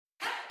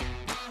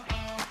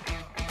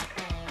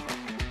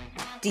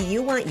Do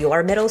you want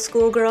your middle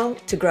school girl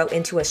to grow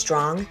into a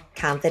strong,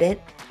 confident,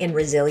 and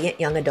resilient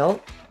young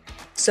adult?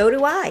 So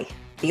do I.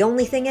 The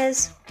only thing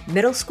is,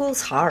 middle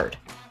school's hard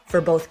for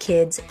both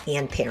kids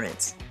and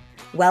parents.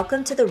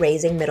 Welcome to the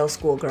Raising Middle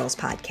School Girls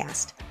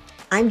podcast.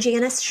 I'm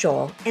Janice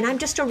Scholl, and I'm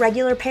just a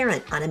regular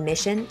parent on a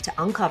mission to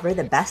uncover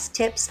the best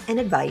tips and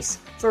advice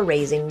for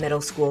raising middle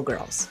school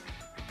girls.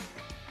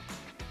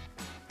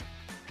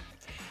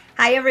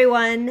 Hi,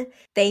 everyone.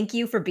 Thank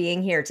you for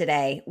being here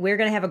today. We're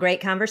going to have a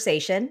great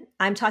conversation.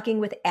 I'm talking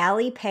with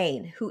Allie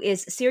Payne, who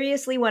is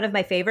seriously one of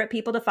my favorite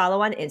people to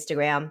follow on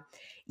Instagram.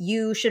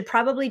 You should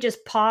probably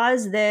just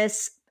pause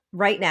this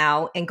right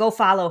now and go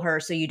follow her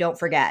so you don't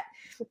forget.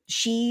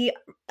 She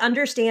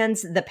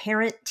understands the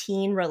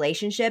parent-teen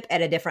relationship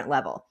at a different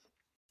level.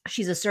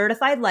 She's a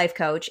certified life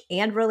coach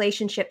and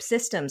relationship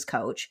systems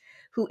coach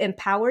who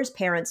empowers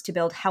parents to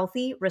build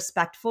healthy,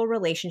 respectful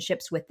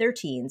relationships with their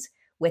teens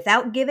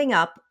without giving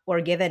up or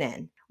giving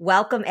in.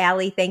 Welcome,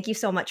 Allie. Thank you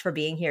so much for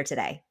being here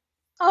today.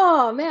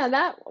 Oh man,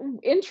 that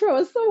intro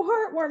is so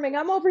heartwarming.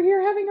 I'm over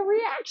here having a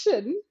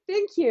reaction.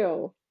 Thank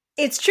you.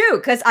 It's true,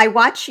 because I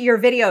watch your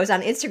videos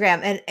on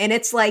Instagram and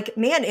it's like,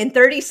 man, in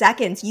 30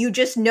 seconds, you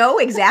just know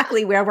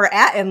exactly where we're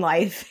at in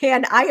life.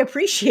 And I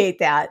appreciate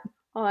that.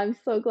 Oh, I'm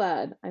so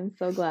glad. I'm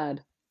so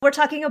glad. We're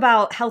talking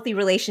about healthy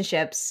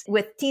relationships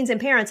with teens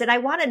and parents. And I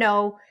want to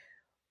know,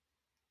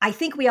 I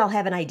think we all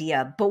have an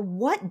idea, but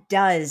what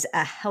does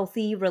a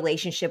healthy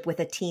relationship with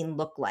a teen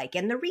look like?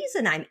 And the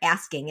reason I'm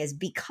asking is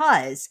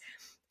because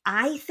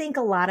I think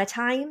a lot of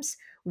times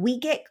we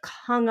get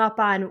hung up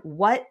on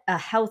what a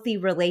healthy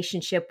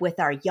relationship with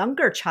our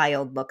younger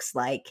child looks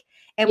like,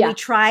 and we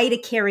try to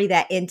carry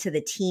that into the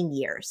teen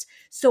years.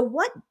 So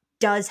what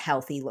does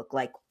healthy look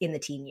like in the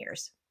teen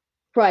years?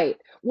 Right.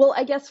 Well,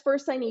 I guess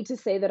first I need to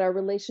say that our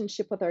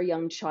relationship with our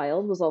young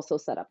child was also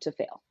set up to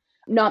fail.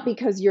 Not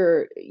because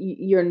you're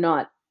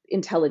not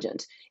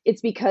intelligent.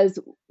 It's because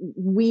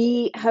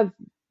we have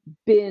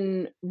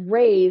been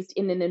raised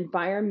in an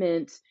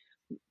environment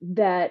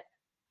that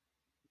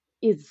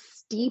is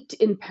steeped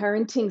in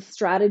parenting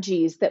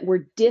strategies that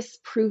were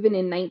disproven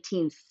in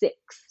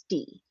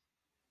 1960.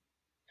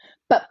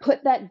 But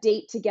put that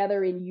date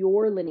together in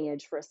your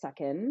lineage for a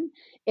second.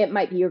 It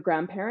might be your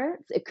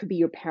grandparents, it could be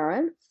your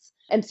parents.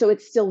 And so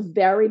it's still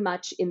very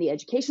much in the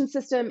education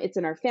system, it's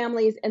in our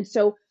families. And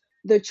so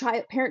the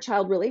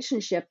parent-child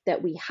relationship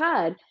that we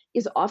had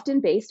is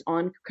often based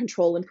on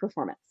control and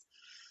performance.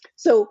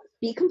 So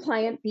be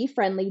compliant, be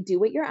friendly, do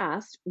what you're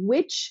asked,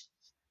 which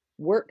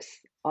works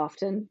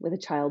often with a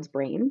child's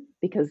brain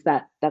because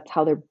that's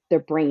how their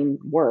brain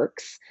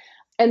works.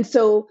 And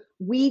so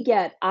we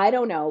get, I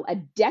don't know, a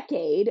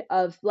decade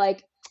of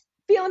like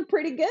feeling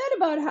pretty good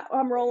about how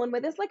I'm rolling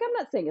with this. Like, I'm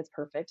not saying it's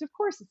perfect. Of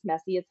course it's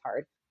messy, it's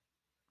hard.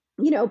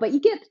 But you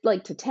get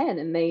like to 10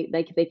 and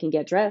they can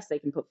get dressed, they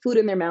can put food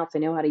in their mouth, they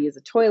know how to use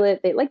a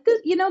toilet, they like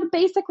the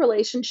basic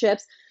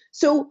relationships.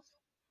 So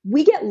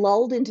we get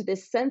lulled into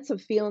this sense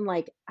of feeling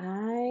like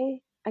I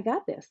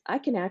got this. I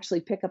can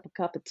actually pick up a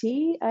cup of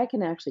tea. I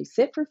can actually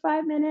sit for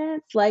 5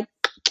 minutes. Like,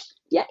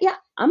 yeah,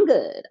 I'm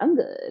good. I'm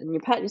good. And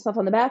you're patting yourself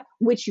on the back,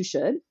 which you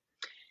should.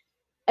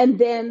 And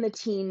then the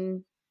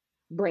teen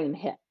brain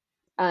hit.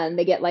 And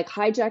they get like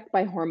hijacked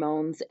by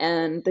hormones.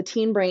 And the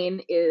teen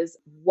brain is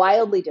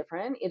wildly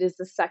different. It is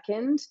the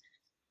second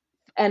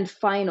and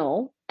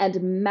final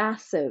and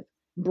massive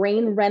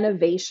brain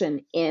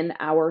renovation in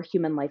our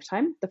human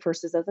lifetime. The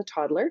first is as a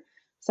toddler,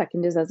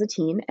 second is as a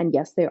teen. And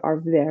yes, they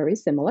are very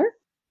similar.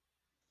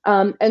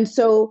 And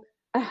so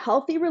a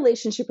healthy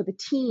relationship with a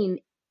teen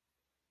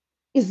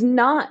is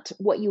not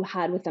what you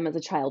had with them as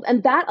a child.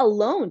 And that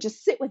alone,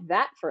 just sit with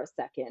that for a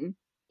second,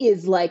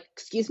 is like,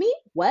 excuse me,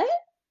 what?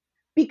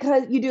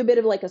 Because you do a bit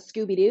of like a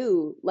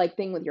Scooby-Doo like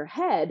thing with your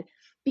head,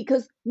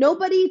 because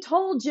nobody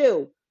told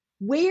you.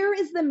 Where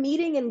is the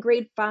meeting in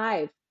grade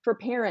 5 for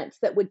parents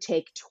that would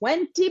take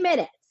 20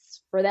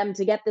 minutes for them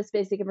to get this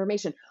basic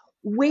information?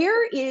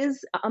 Where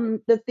is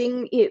the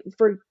thing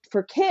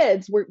for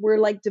kids? We're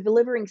like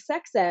delivering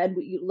sex ed,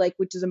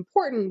 which is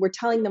important. We're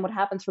telling them what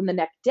happens from the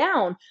neck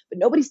down, but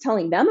nobody's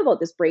telling them about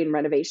this brain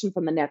renovation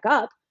from the neck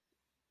up.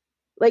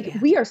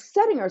 We are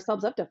setting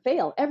ourselves up to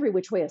fail every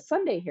which way a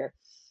Sunday here.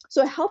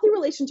 So a healthy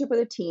relationship with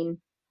a teen.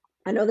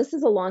 I know this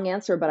is a long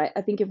answer, but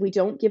I think if we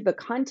don't give the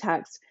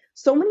context,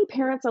 so many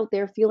parents out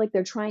there feel like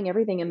they're trying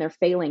everything and they're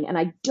failing. And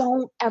I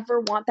don't ever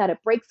want that. It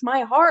breaks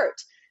my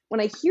heart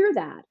when I hear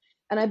that.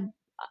 And I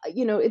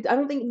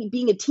don't think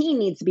being a teen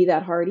needs to be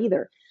that hard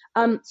either.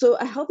 So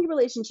a healthy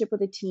relationship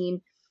with a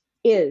teen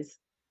is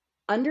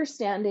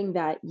understanding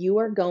that you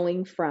are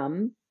going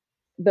from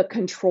the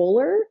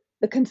controller,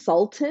 the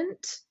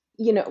consultant,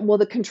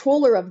 the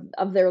controller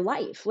of their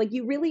life. Like,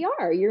 you really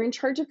are. You're in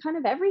charge of kind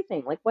of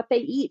everything, like what they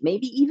eat,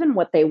 maybe even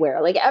what they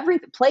wear, like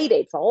everything, play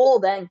dates, the whole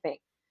dang thing.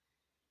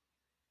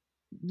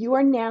 You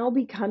are now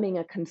becoming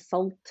a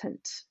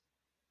consultant.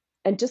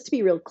 And just to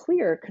be real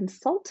clear, a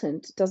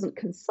consultant doesn't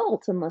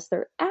consult unless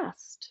they're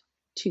asked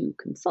to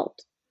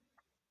consult.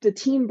 The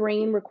teen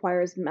brain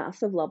requires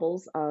massive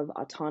levels of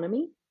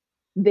autonomy,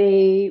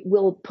 They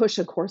will push,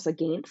 of course,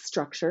 against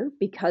structure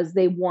because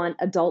they want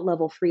adult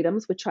level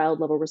freedoms with child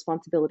level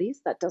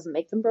responsibilities. That doesn't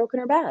make them broken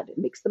or bad. It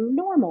makes them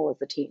normal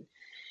as a teen.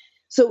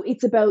 So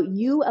it's about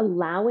you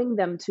allowing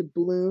them to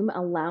bloom,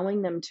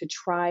 allowing them to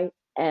try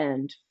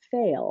and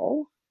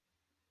fail,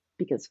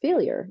 because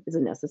failure is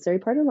a necessary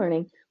part of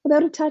learning,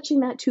 without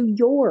attaching that to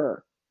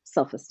your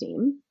self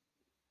esteem,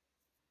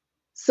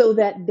 so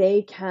that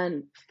they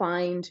can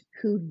find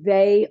who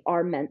they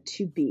are meant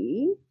to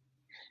be,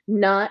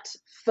 not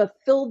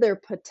fulfill their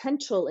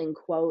potential in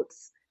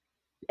quotes,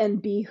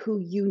 and be who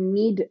you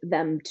need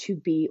them to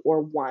be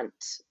or want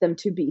them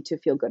to be to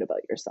feel good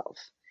about yourself.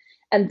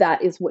 And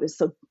that is what is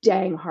so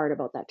dang hard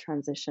about that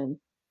transition.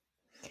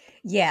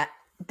 Yeah,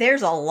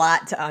 there's a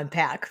lot to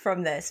unpack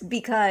from this,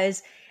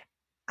 because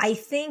I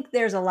think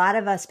there's a lot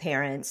of us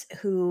parents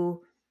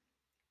who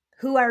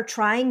are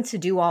trying to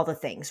do all the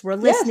things. We're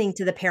Yes. listening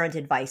to the parent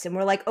advice and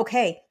we're like,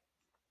 okay,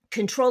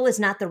 control is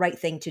not the right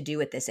thing to do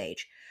at this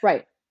age.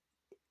 Right.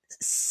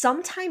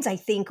 Sometimes I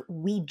think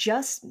we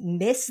just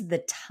miss the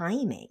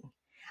timing.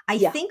 I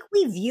Yeah. think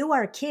we view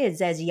our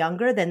kids as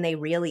younger than they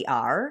really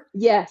are.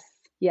 Yes.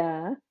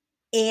 Yeah.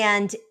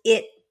 And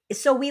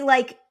so we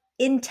like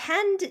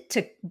intend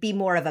to be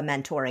more of a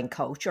mentoring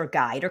coach or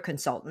guide or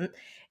consultant,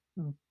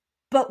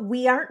 but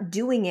we aren't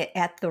doing it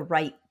at the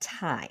right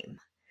time.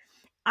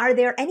 Are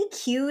there any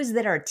cues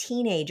that our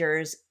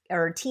teenagers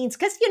or teens,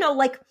 because,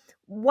 like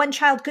one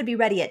child could be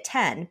ready at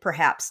 10,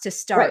 perhaps, to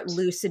start Right.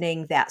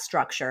 loosening that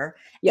structure,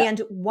 Yeah. and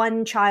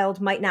one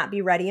child might not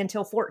be ready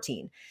until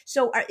 14.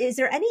 So are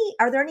there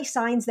any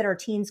signs that our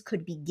teens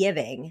could be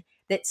giving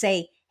that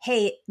say,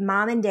 hey,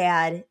 mom and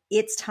dad,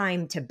 it's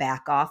time to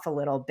back off a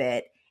little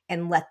bit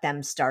and let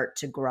them start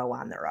to grow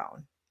on their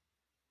own?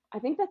 I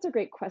think that's a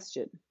great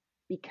question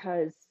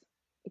because,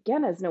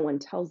 again, as no one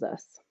tells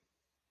us,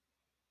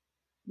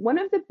 one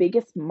of the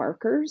biggest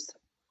markers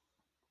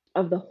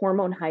of the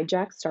hormone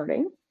hijack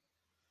starting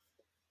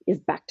is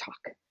back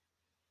talk.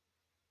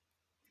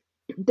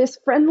 This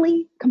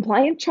friendly,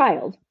 compliant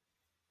child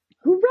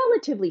who,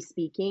 relatively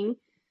speaking,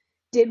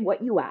 did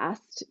what you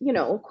asked,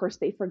 of course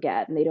they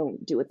forget and they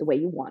don't do it the way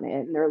you want it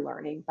and they're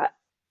learning, but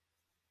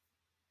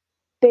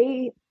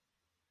they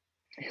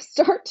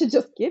start to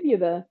just give you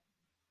the,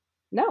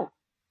 no,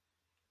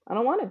 I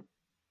don't want to.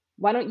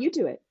 Why don't you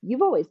do it?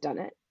 You've always done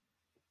it.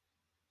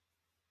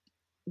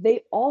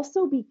 They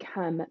also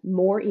become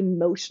more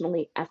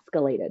emotionally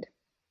escalated,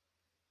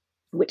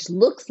 which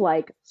looks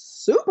like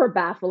super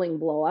baffling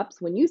blowups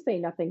when you say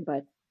nothing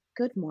but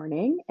good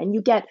morning and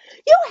you get,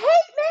 you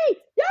hate me,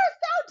 you're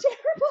so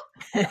terrible,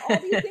 and all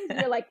these things. And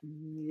you're like,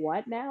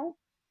 what now?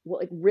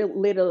 Well, like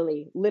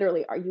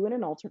literally, are you in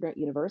an alternate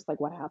universe? Like,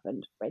 what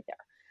happened right there?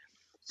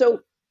 So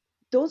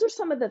those are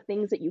some of the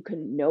things that you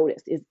can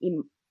notice is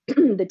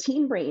the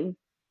teen brain,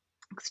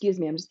 excuse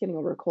me, I'm just getting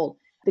over a cold.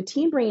 The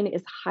teen brain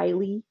is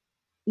highly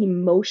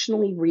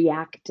emotionally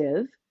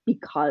reactive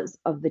because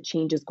of the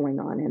changes going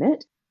on in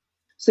it.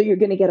 So you're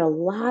going to get a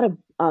lot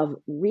of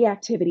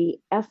reactivity,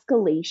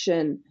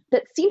 escalation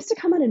that seems to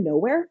come out of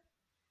nowhere.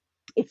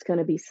 It's going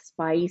to be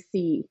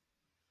spicy.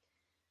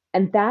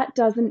 And that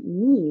doesn't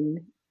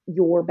mean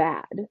you're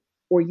bad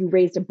or you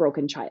raised a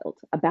broken child,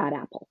 a bad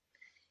apple.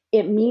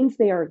 It means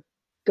they are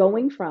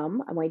going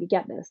from, I want you to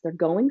get this, they're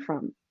going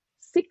from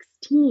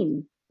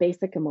 16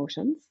 basic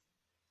emotions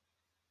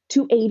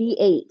to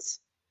 88.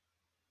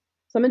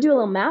 So I'm going to do a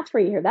little math for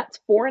you here. That's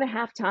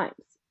 4.5 times.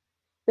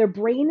 Their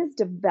brain is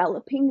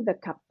developing the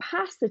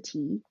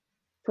capacity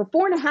for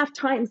 4.5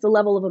 times the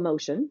level of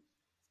emotion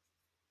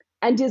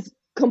and is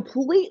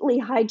completely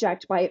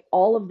hijacked by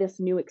all of this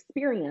new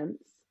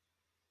experience,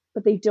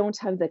 but they don't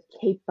have the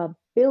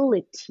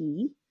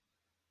capability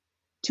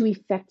to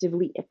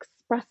effectively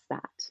express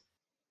that.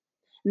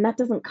 And that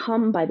doesn't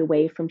come, by the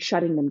way, from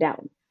shutting them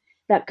down.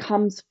 That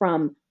comes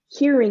from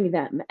hearing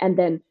them and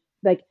then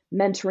like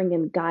mentoring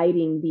and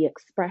guiding the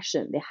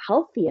expression, the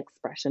healthy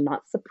expression,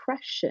 not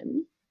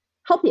suppression,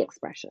 healthy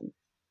expression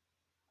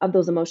of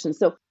those emotions.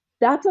 So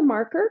that's a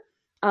marker.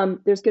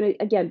 There's going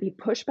to, again, be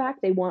pushback.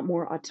 They want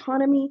more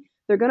autonomy.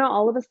 They're going to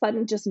all of a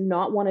sudden just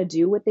not want to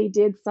do what they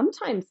did.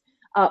 Sometimes,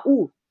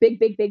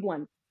 big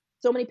one.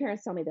 So many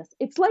parents tell me this.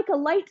 It's like a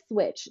light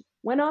switch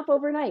went off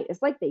overnight.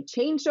 It's like they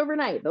changed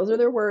overnight. Those are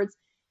their words.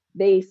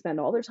 They spend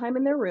all their time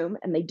in their room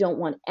and they don't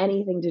want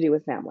anything to do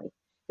with family.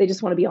 They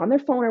just want to be on their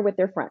phone or with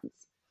their friends.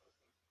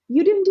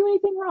 You didn't do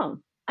anything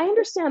wrong. I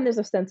understand there's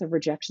a sense of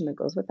rejection that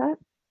goes with that.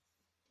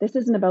 This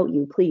isn't about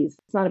you, please.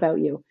 It's not about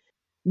you.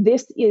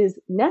 This is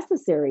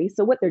necessary.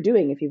 So what they're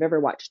doing, if you've ever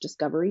watched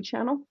Discovery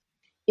Channel,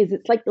 is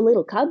it's like the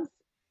little cubs.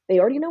 They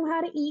already know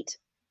how to eat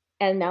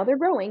and now they're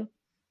growing.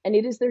 And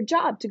it is their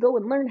job to go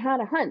and learn how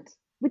to hunt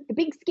with the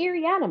big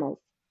scary animals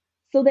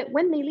so that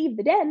when they leave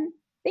the den,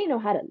 they know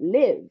how to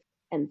live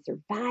and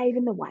survive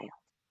in the wild.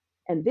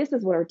 And this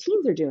is what our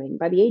teens are doing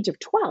by the age of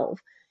 12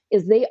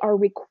 is they are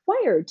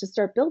required to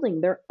start building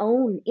their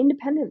own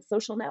independent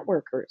social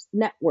networks,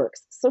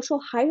 social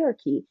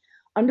hierarchy,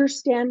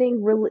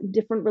 understanding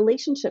different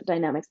relationship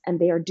dynamics, and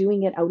they are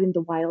doing it out in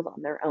the wild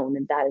on their own.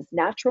 And that is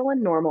natural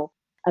and normal.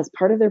 as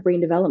part of their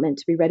brain development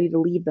to be ready to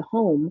leave the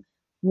home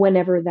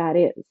whenever that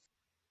is.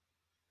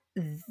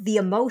 The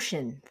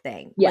emotion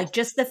thing, Yes. like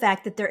just the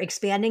fact that they're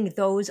expanding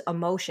those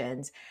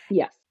emotions.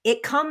 Yes.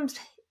 It comes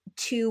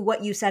to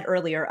what you said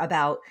earlier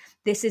about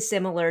this is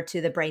similar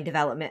to the brain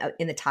development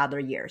in the toddler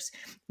years.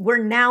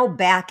 We're now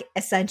back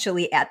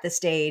essentially at the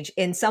stage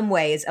in some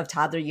ways of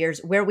toddler years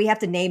where we have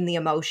to name the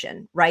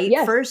emotion, right?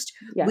 Yes. First,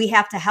 Yes. we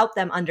have to help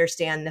them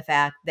understand the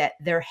fact that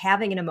they're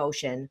having an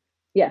emotion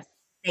Yes.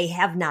 they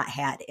have not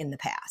had in the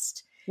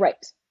past.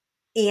 Right.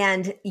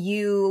 And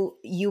you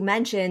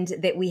mentioned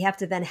that we have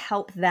to then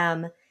help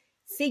them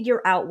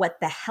figure out what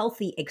the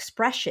healthy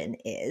expression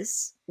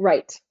is.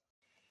 Right.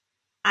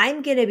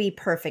 I'm going to be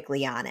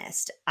perfectly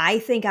honest. I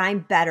think I'm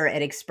better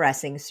at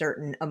expressing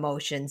certain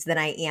emotions than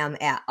I am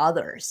at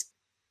others.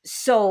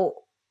 So,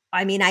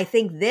 I mean, I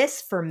think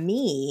this for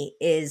me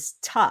is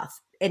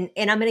tough. And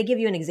I'm going to give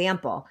you an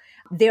example.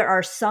 There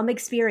are some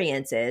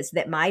experiences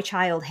that my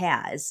child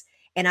has,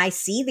 and I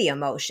see the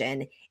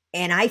emotion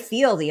and I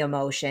feel the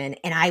emotion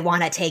and I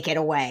want to take it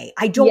away.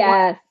 I don't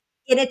want,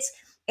 and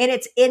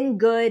it's in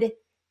good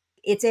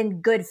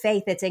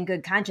faith, it's in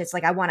good conscience.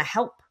 Like I want to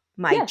help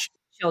my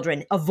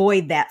children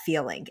avoid that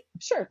feeling.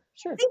 Sure.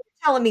 I think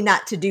you're telling me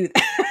not to do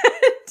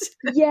that.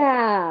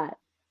 Yeah.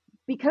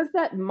 Because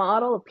that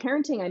model of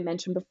parenting I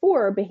mentioned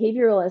before,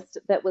 behavioralist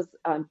that was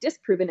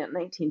disproven in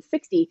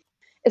 1960,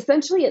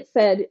 essentially it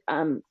said,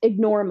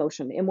 ignore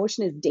emotion.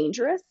 Emotion is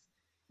dangerous.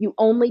 You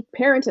only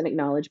parent and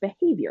acknowledge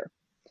behavior.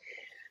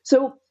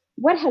 So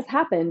what has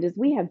happened is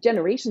we have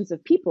generations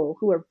of people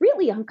who are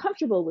really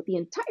uncomfortable with the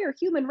entire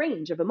human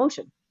range of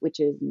emotion,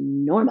 which is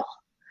normal.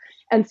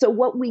 And so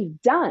what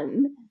we've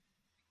done,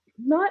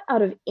 not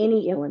out of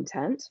any ill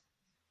intent,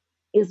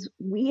 is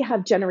we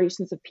have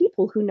generations of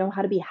people who know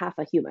how to be half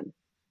a human.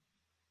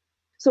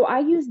 So I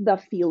use The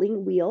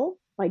Feeling Wheel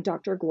by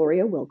Dr.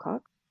 Gloria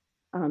Wilcox.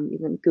 You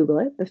can Google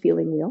it, The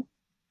Feeling Wheel.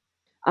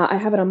 I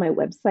have it on my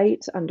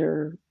website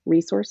under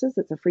resources.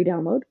 It's a free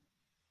download.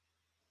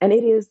 And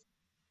it is,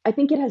 I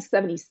think it has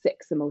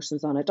 76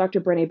 emotions on it.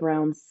 Dr. Brené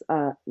Brown's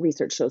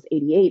research shows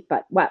 88,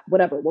 but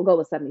whatever, we'll go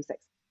with 76.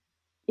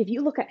 If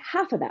you look at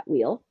half of that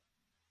wheel,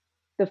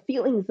 the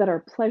feelings that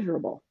are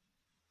pleasurable,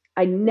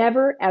 I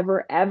never,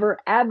 ever, ever,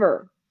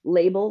 ever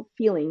label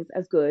feelings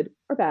as good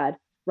or bad,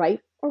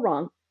 right or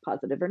wrong,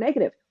 positive or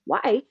negative.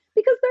 Why?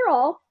 Because they're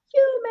all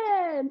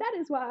human. That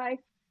is why.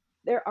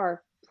 There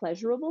are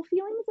pleasurable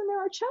feelings and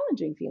there are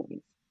challenging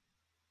feelings.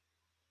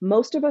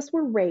 Most of us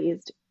were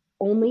raised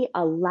only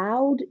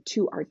allowed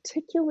to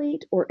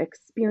articulate or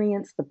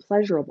experience the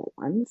pleasurable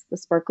ones, the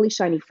sparkly,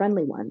 shiny,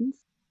 friendly ones.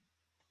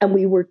 And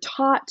we were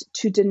taught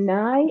to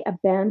deny,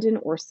 abandon,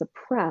 or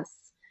suppress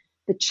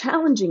the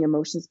challenging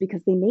emotions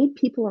because they made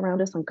people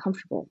around us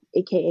uncomfortable,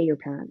 AKA your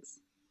parents.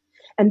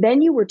 And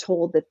then you were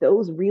told that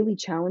those really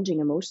challenging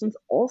emotions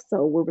also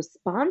were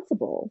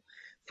responsible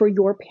for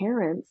your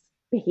parents'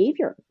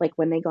 behavior, like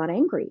when they got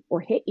angry or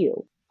hit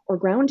you or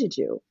grounded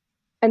you.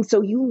 And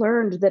so you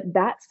learned that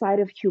that side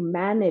of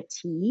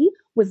humanity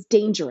was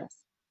dangerous.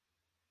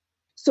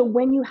 So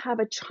when you have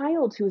a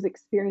child who is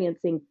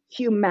experiencing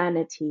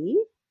humanity,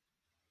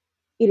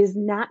 it is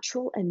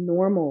natural and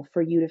normal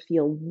for you to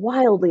feel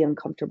wildly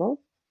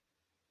uncomfortable,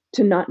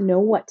 to not know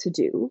what to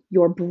do.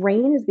 Your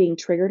brain is being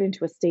triggered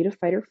into a state of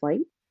fight or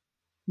flight.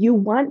 You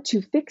want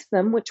to fix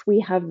them, which we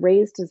have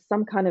raised as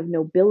some kind of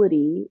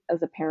nobility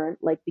as a parent,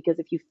 like because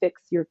if you fix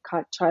your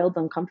child's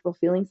uncomfortable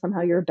feelings,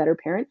 somehow you're a better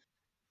parent.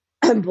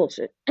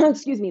 Bullshit.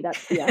 Excuse me,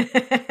 that's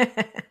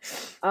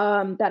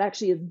that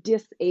actually is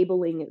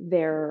disabling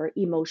their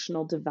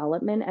emotional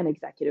development and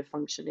executive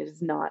function. It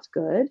is not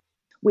good.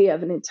 We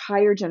have an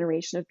entire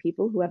generation of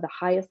people who have the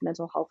highest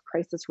mental health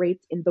crisis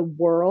rates in the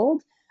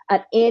world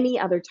at any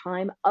other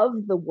time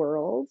of the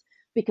world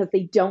because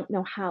they don't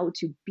know how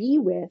to be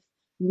with,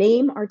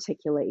 name,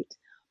 articulate,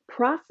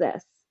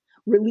 process,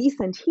 release,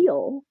 and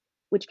heal,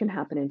 which can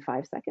happen in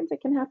 5 seconds.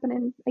 It can happen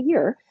in a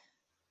year.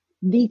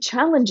 The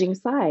challenging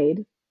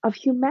side of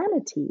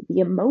humanity, the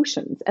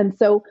emotions. And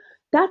so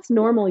that's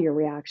normal, your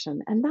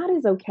reaction, and that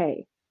is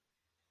okay.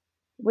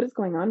 What is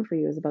going on for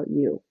you is about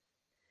you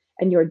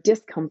and your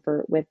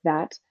discomfort with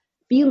that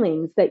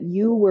feelings that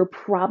you were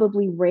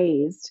probably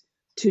raised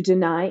to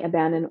deny,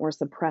 abandon, or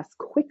suppress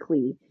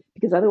quickly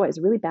because otherwise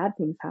really bad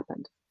things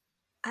happened.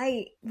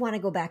 I want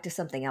to go back to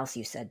something else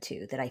you said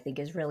too that I think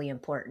is really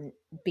important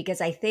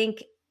because I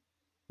think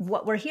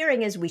what we're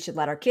hearing is we should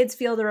let our kids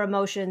feel their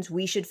emotions.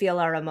 We should feel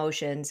our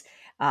emotions.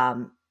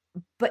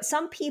 But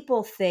some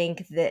people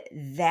think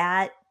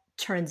that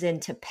turns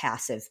into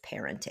passive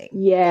parenting.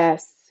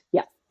 Yes.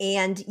 Yeah.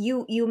 And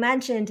you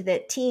mentioned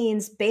that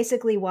teens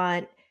basically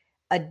want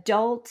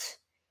adult,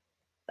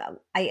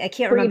 I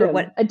can't remember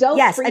what.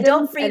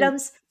 Adult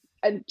freedoms.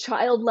 And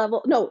child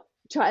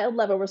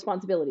level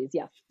responsibilities.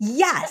 Yeah.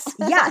 Yes.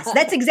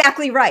 That's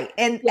exactly right.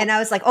 And I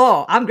was like,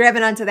 oh, I'm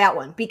grabbing onto that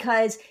one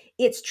because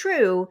it's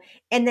true.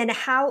 And then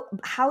how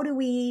do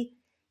we,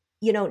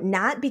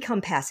 not become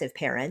passive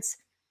parents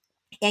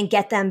and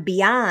get them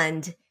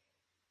beyond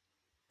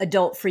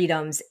adult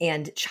freedoms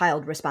and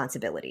child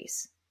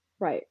responsibilities?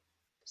 Right.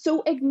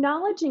 So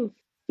acknowledging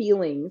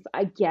feelings,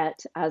 I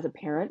get as a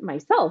parent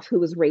myself who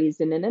was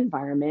raised in an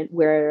environment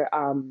where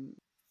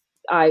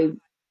I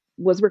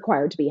was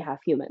required to be half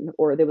human,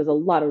 or there was a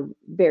lot of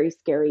very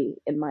scary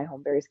in my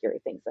home, very scary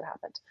things that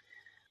happened.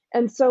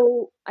 And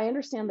so I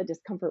understand the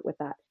discomfort with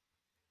that.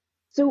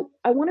 So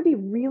I want to be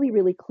really,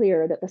 really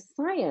clear that the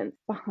science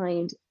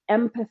behind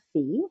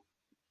empathy,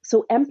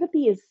 so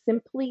empathy is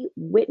simply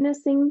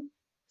witnessing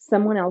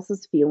someone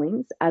else's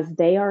feelings as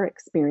they are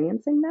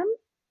experiencing them.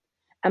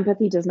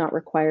 Empathy does not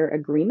require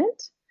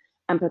agreement.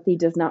 Empathy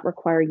does not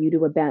require you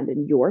to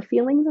abandon your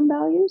feelings and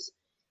values.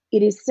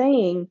 It is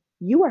saying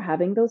you are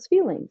having those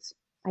feelings.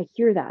 I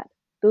hear that.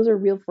 Those are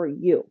real for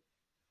you.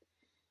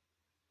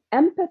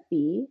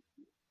 Empathy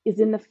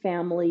is in the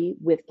family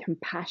with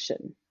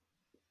compassion.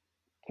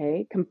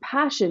 Okay?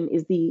 Compassion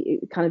is the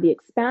kind of the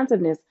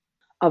expansiveness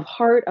of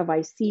heart of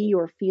I see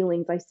your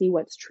feelings, I see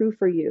what's true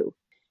for you,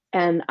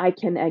 and I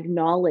can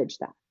acknowledge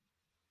that.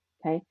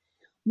 Okay?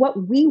 What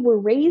we were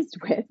raised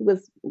with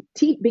was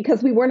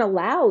because we weren't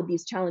allowed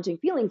these challenging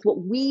feelings,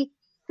 what we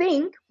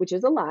think, which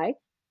is a lie,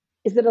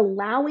 is that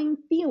allowing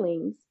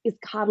feelings is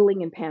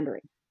coddling and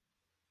pandering.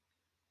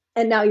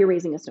 And now you're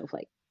raising a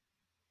snowflake.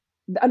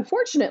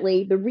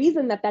 Unfortunately, the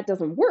reason that that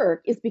doesn't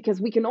work is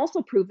because we can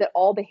also prove that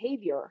all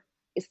behavior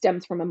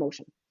stems from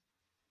emotion.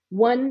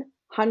 100%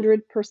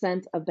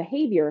 of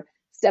behavior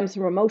stems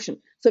from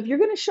emotion. So if you're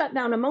going to shut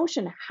down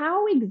emotion,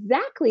 how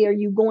exactly are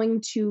you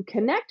going to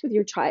connect with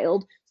your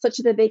child such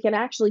that they can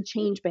actually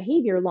change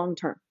behavior long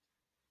term?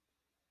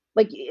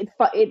 Like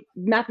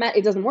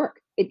it doesn't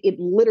work. It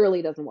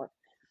literally doesn't work.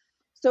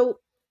 So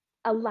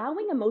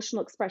allowing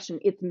emotional expression,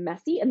 it's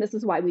messy, and this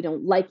is why we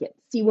don't like it.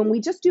 See, when we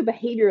just do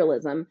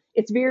behavioralism,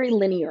 it's very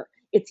linear.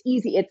 It's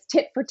easy. It's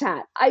tit for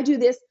tat. I do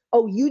this.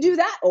 Oh, you do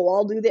that. Oh,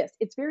 I'll do this.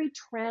 It's very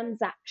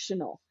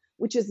transactional,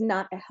 which is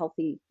not a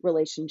healthy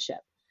relationship.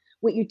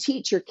 What you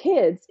teach your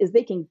kids is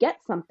they can get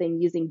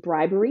something using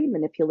bribery,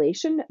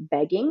 manipulation,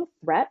 begging,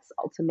 threats,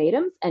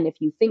 ultimatums. And if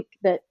you think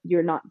that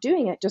you're not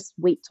doing it, just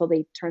wait till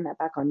they turn that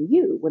back on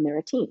you when they're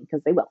a teen,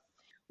 because they will.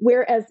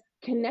 Whereas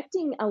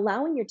connecting,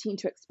 allowing your teen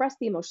to express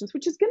the emotions,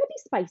 which is going to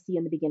be spicy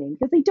in the beginning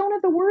because they don't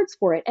have the words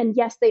for it. And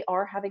yes, they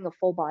are having a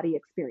full body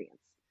experience.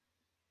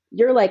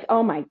 You're like,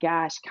 oh my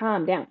gosh,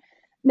 calm down.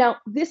 Now,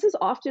 this is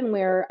often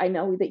where I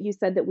know that you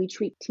said that we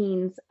treat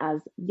teens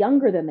as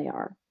younger than they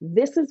are.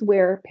 This is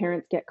where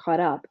parents get caught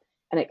up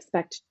and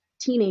expect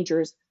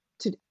teenagers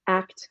to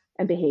act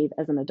and behave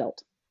as an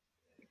adult,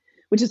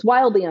 which is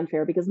wildly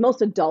unfair because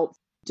most adults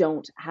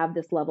don't have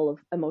this level of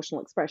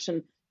emotional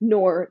expression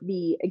nor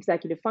the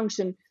executive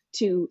function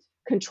to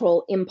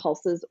control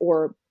impulses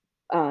or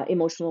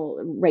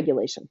emotional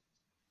regulation.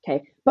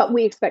 Okay. But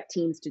we expect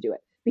teens to do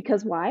it.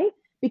 Because why?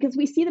 Because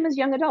we see them as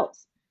young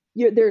adults.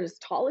 They're as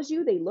tall as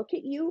you. They look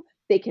at you.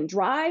 They can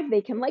drive.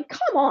 They can, like,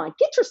 come on,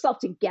 get yourself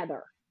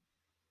together.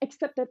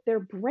 Except that their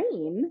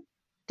brain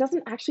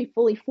doesn't actually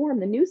fully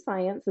form. The new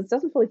science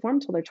doesn't fully form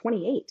until they're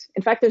 28.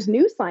 In fact, there's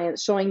new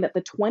science showing that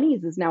the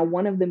 20s is now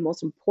one of the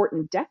most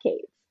important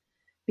decades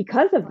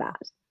because of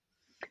that.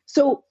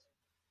 So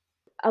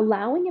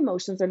allowing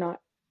emotions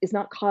is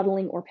not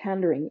coddling or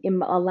pandering.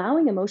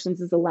 Allowing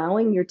emotions is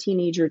allowing your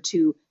teenager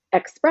to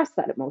express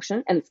that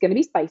emotion, and it's going to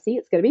be spicy,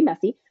 it's going to be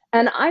messy,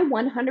 and I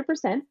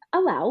 100%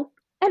 allow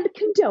and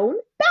condone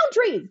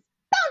boundaries.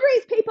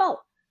 Boundaries,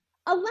 people.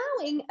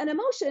 Allowing an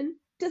emotion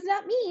does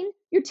not mean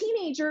your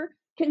teenager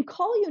can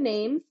call you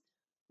names,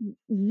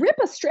 rip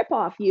a strip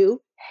off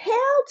you,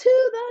 hell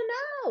to the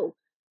no.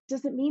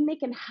 Does it mean they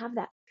can have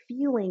that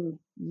feeling?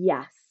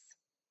 Yes.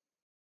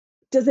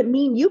 Does it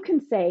mean you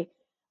can say,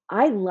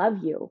 I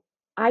love you.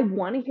 I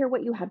want to hear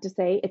what you have to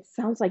say. It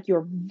sounds like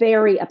you're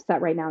very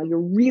upset right now. You're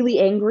really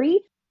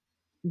angry.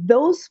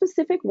 Those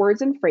specific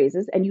words and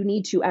phrases, and you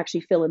need to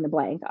actually fill in the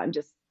blank.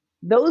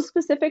 Those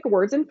specific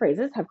words and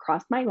phrases have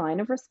crossed my line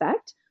of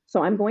respect.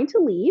 So I'm going to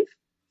leave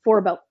for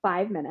about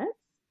 5 minutes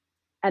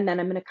and then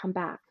I'm going to come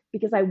back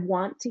because I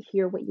want to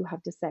hear what you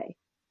have to say.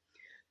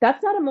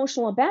 That's not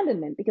emotional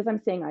abandonment because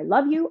I'm saying, I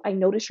love you. I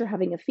notice you're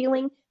having a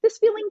feeling. This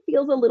feeling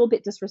feels a little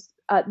bit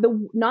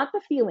not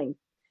the feeling.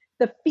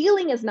 The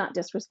feeling is not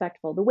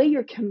disrespectful. The way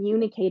you're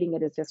communicating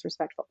it is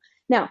disrespectful.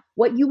 Now,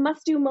 what you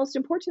must do most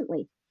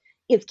importantly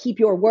is keep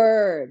your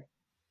word.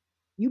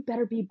 You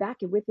better be back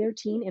with their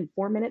teen in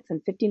 4 minutes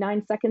and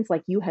 59 seconds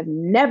like you have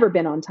never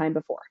been on time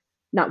before.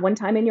 Not one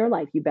time in your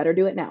life. You better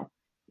do it now.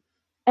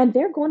 And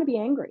they're going to be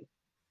angry.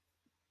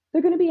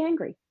 They're going to be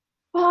angry.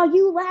 Oh,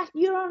 you laughed.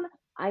 You don't.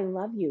 I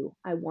love you.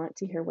 I want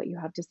to hear what you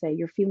have to say.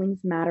 Your feelings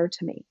matter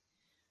to me.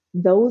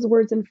 Those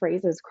words and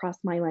phrases cross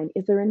my line.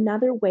 Is there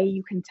another way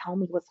you can tell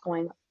me what's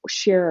going on?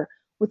 Share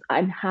with,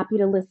 I'm happy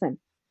to listen.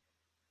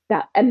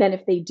 And then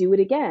if they do it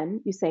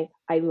again, you say,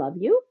 I love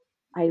you.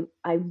 I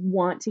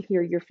want to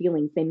hear your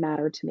feelings. They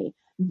matter to me.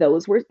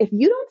 Those words, if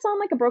you don't sound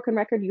like a broken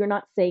record, you're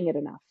not saying it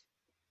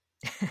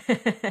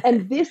enough.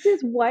 And this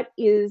is what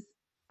is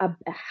a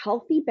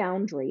healthy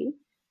boundary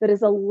that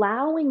is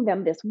allowing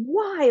them this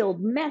wild,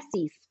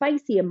 messy,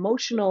 spicy,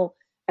 emotional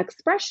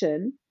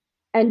expression.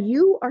 And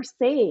you are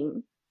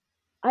saying,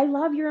 I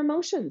love your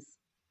emotions.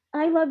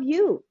 I love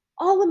you.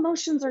 All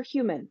emotions are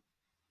human.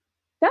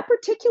 That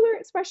particular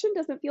expression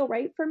doesn't feel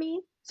right for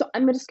me. So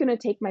I'm just going to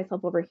take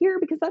myself over here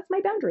because that's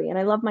my boundary and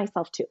I love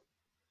myself too.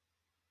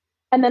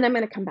 And then I'm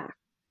going to come back.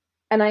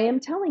 And I am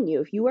telling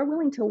you, if you are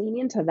willing to lean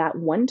into that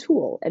one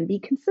tool and be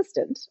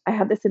consistent, I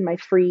have this in my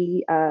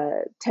free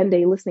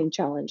 10-day listening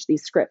challenge,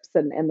 these scripts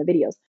and the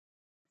videos.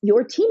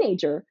 Your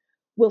teenager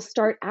will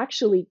start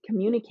actually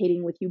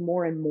communicating with you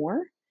more and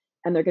more.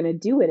 And they're going to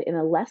do it in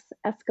a less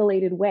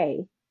escalated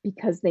way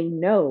because they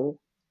know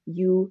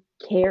you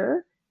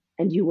care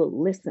and you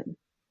will listen.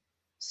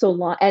 So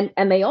long,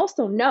 and they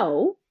also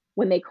know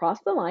when they cross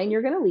the line,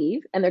 you're going to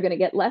leave and they're going to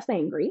get less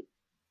angry.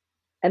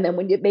 And then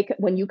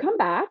when you come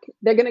back,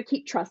 they're going to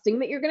keep trusting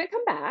that you're going to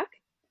come back.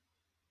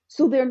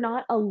 So they're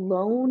not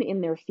alone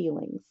in their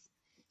feelings.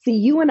 See,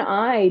 you and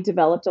I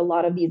developed a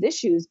lot of these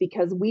issues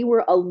because we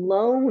were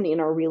alone in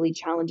our really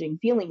challenging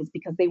feelings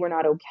because they were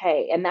not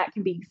okay. And that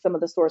can be some of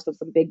the source of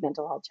some big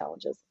mental health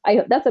challenges.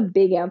 That's a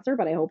big answer,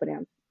 but I hope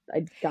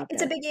I got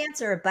It's there. a big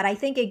answer, but I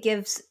think it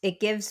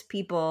gives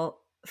people,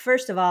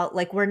 first of all,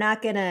 like, we're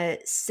not going to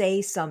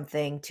say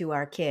something to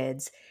our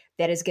kids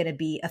that is going to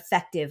be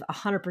effective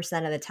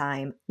 100% of the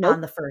time Nope.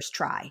 on the first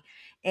try. Nope.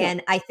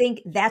 And I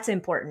think that's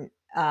important.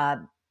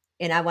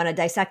 And I want to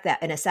dissect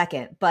that in a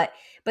second. But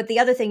the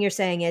other thing you're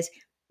saying is,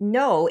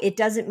 no, it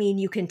doesn't mean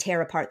you can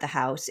tear apart the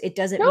house. It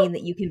doesn't Nope. mean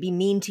that you can be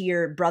mean to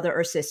your brother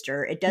or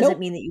sister. It doesn't Nope.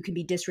 mean that you can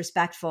be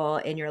disrespectful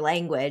in your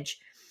language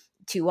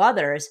to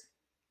others.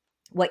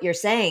 What you're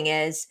saying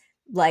is,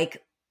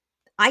 like,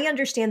 I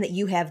understand that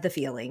you have the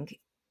feeling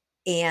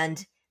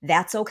and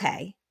that's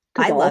okay.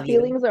 I Because all love you.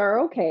 feelings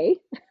are okay.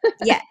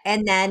 Yeah.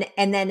 And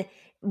then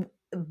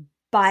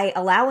by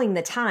allowing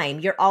the time,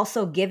 you're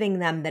also giving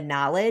them the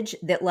knowledge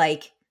that,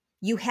 like,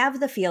 you have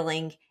the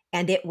feeling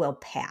and it will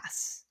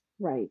pass.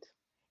 Right.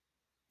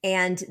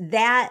 And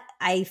that,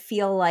 I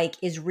feel like,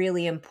 is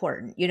really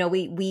important. You know,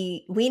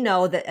 we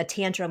know that a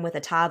tantrum with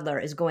a toddler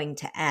is going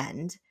to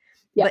end.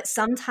 Yep. But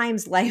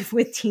sometimes life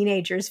with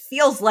teenagers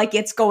feels like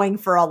it's going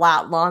for a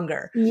lot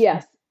longer.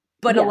 Yes.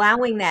 But yes.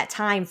 allowing that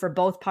time for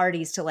both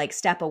parties to, like,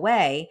 step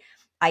away,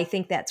 I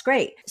think that's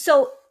great.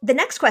 So the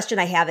next question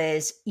I have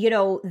is, you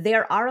know,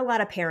 there are a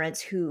lot of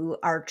parents who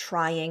are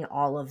trying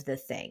all of the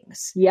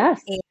things.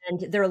 Yes.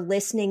 And they're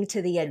listening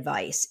to the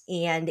advice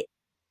and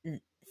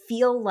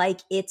feel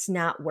like it's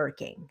not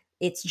working.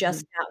 It's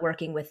just not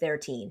working with their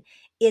teen.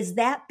 Is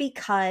that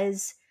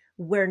because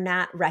we're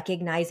not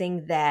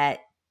recognizing that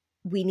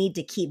we need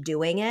to keep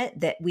doing it,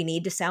 that we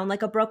need to sound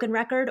like a broken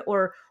record?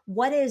 Or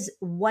what is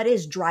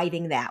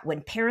driving that?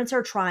 When parents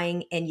are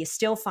trying and you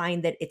still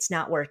find that it's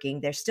not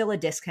working, there's still a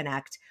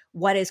disconnect.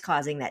 What is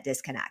causing that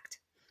disconnect?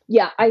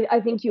 Yeah, I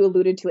think you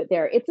alluded to it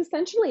there. It's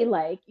essentially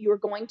like you're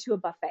going to a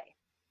buffet,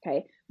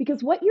 okay?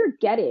 Because what you're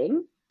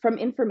getting from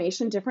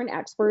information, different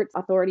experts,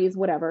 authorities,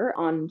 whatever,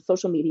 on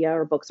social media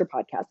or books or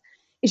podcasts,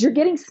 is you're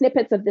getting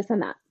snippets of this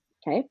and that,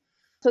 okay?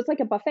 So it's like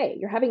a buffet.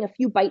 You're having a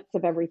few bites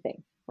of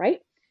everything, right?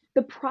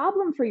 The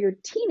problem for your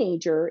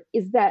teenager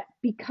is that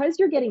because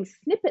you're getting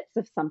snippets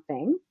of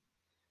something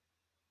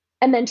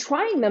and then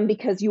trying them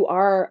because you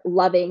are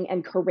loving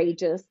and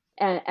courageous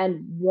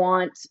and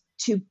want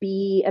to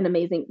be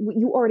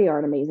you already are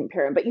an amazing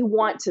parent, but you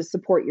want to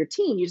support your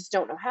teen. You just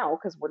don't know how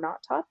because we're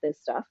not taught this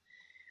stuff.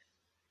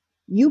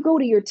 You go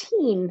to your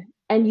teen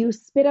and you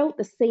spit out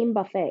the same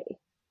buffet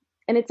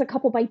and it's a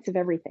couple bites of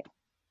everything.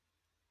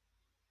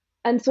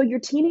 And so your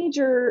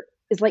teenager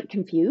is, like,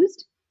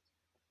 confused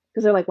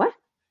because they're like, what?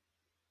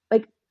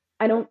 Like,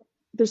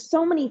 there's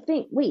so many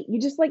things. Wait,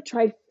 you just, like,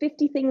 tried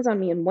 50 things on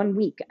me in 1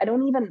 week.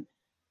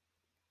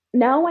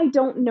 Now I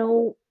don't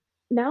know.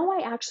 Now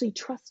I actually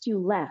trust you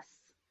less.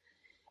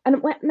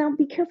 And now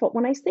be careful.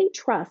 When I say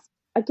trust,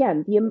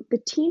 again, the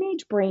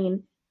teenage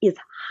brain is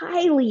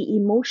highly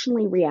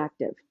emotionally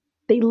reactive.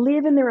 They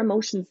live in their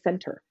emotion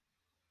center.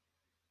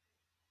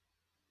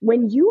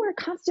 When you are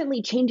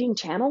constantly changing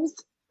channels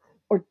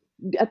or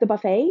at the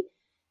buffet,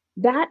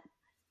 that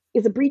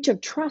is a breach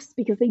of trust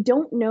because they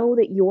don't know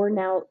that you're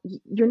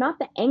not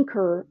the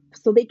anchor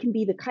so they can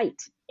be the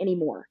kite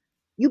anymore.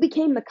 You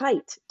became the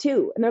kite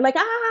too. And they're like,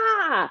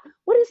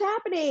 what is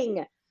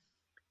happening?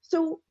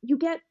 So you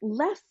get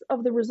less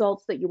of the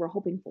results that you were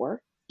hoping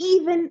for,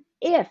 even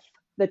if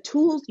the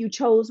tools you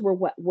chose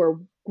were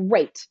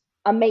great,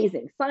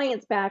 amazing,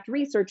 science-backed,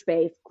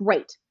 research-based,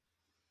 great.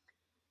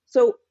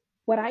 So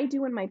what I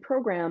do in my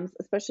programs,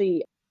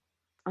 especially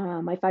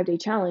my 5-day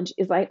challenge,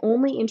 is I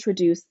only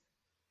introduce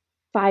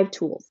 5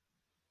 tools.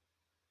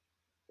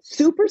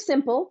 Super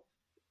simple,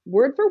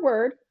 word for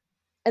word,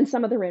 and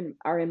some of them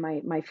are in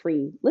my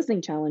free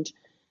listening challenge.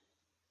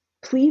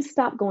 Please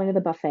stop going to the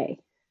buffet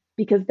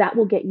because that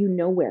will get you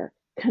nowhere.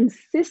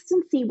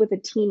 Consistency with a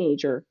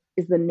teenager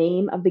is the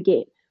name of the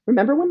game.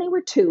 Remember when they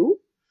were 2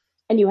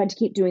 and you had to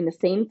keep doing the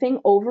same thing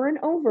over and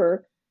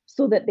over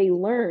so that they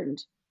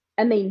learned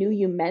and they knew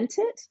you meant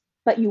it,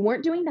 but you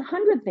weren't doing the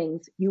 100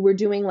 things. You were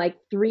doing like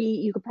 3.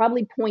 You could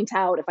probably point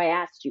out, if I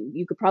asked you,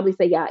 you could probably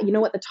say, yeah, you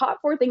know what? The top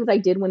 4 things I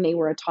did when they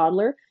were a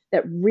toddler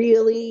that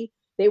really,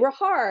 they were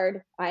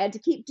hard. I had to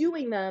keep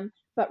doing them,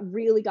 but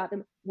really got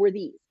them. were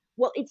these.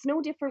 Well, it's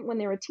no different when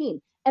they're a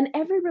teen. And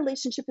every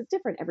relationship is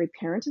different. Every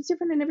parent is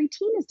different and every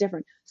teen is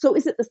different. So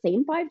is it the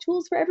same 5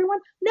 tools for everyone?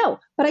 No,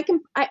 but I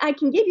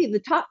can give you the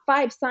top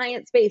 5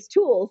 science-based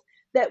tools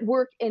that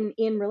work in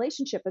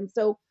relationship. And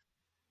so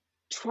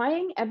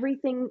trying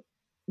everything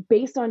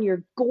based on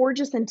your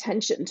gorgeous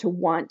intention to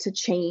want to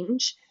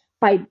change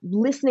by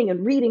listening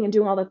and reading and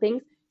doing all the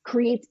things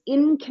creates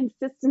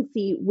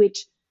inconsistency,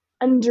 which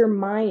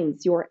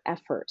undermines your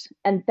effort.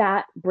 And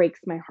that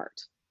breaks my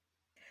heart.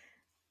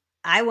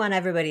 I want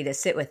everybody to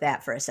sit with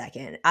that for a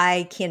second.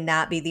 I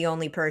cannot be the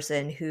only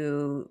person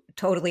who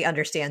totally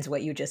understands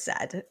what you just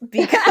said,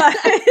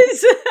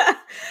 because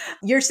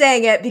you're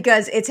saying it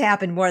because it's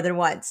happened more than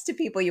once to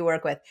people you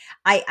work with.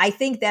 I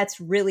think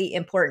that's really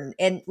important.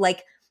 And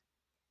like,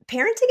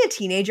 parenting a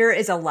teenager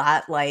is a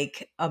lot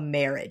like a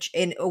marriage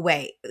in a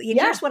way. And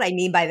Yeah. here's what I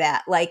mean by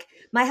that. Like,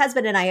 my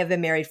husband and I have been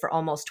married for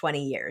almost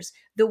 20 years.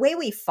 The way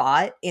we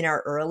fought in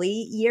our early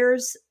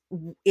years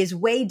is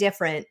way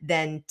different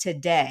than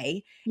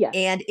today. Yes.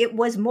 And it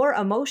was more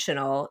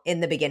emotional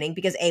in the beginning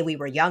because A, we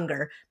were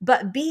younger,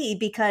 but B,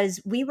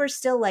 because we were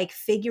still like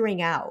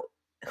figuring out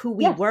who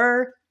we Yes.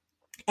 were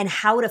and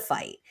how to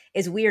fight,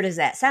 as weird as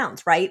that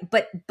sounds, right?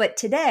 But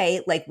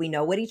today, like, we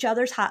know what each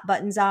other's hot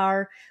buttons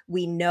are.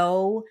 We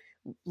know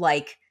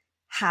like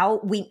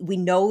how we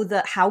know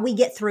how we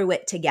get through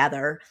it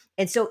together.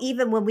 And so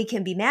even when we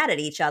can be mad at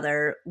each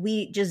other,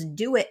 we just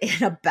do it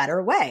in a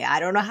better way.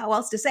 I don't know how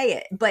else to say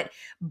it. But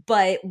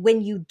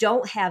when you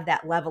don't have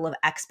that level of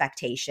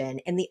expectation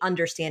and the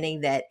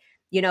understanding that,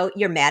 you know,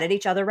 you're mad at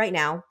each other right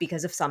now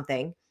because of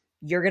something,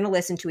 you're going to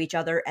listen to each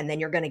other and then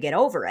you're going to get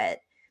over it.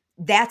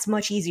 That's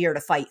much easier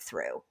to fight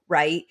through,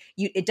 right?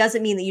 It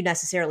doesn't mean that you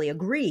necessarily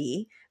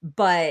agree,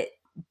 but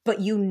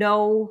you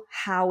know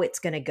how it's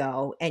going to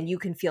go and you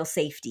can feel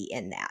safety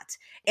in that.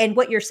 And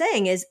what you're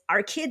saying is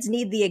our kids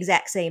need the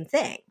exact same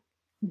thing.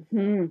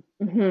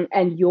 Mm-hmm, mm-hmm.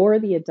 And you're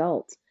the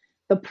adult.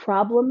 The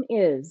problem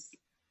is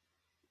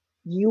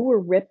you were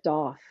ripped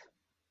off.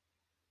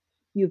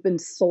 You've been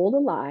sold a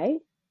lie.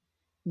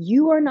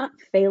 You are not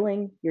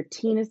failing. Your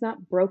teen is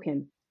not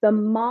broken. The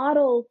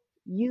model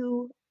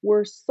you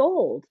were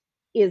sold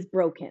is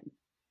broken.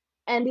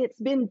 And it's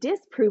been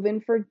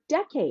disproven for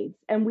decades.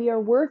 And we are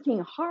working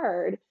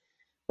hard.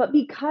 But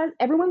because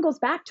everyone goes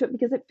back to it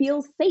because it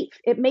feels safe,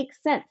 it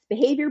makes sense.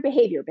 Behavior,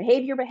 behavior,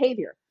 behavior,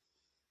 behavior.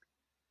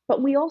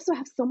 But we also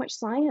have so much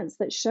science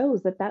that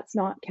shows that that's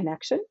not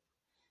connection.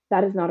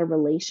 That is not a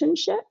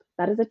relationship.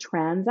 That is a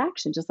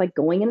transaction. Just like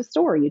going in a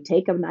store, you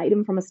take an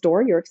item from a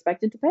store, you're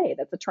expected to pay.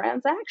 That's a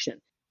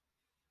transaction.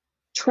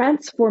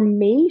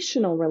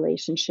 Transformational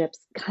relationships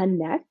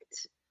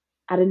connect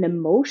at an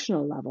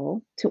emotional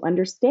level to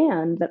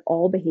understand that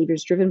all behavior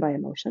is driven by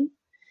emotion.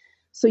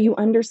 So you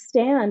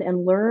understand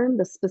and learn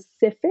the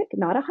specific,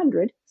 not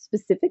 100,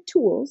 specific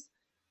tools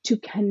to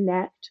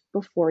connect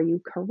before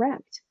you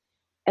correct.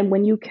 And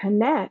when you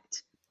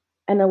connect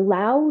and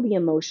allow the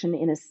emotion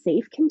in a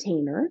safe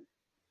container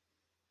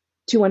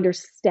to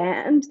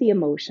understand the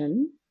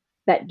emotion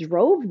that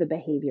drove the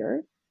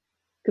behavior,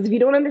 because if you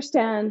don't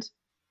understand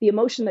the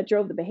emotion that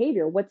drove the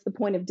behavior, what's the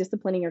point of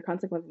disciplining or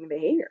consequencing the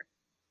behavior?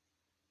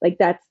 Like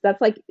that's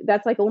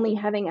like only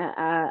having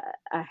a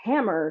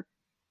hammer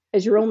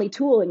as your only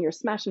tool and you're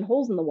smashing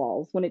holes in the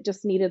walls when it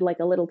just needed like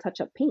a little touch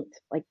up paint.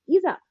 Like,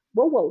 ease up.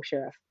 Whoa,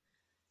 sheriff.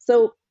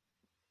 So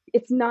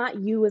it's not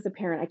you as a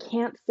parent. I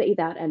can't say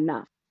that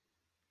enough.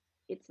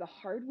 It's the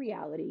hard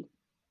reality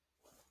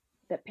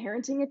that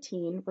parenting a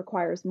teen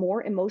requires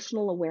more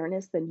emotional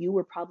awareness than you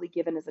were probably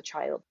given as a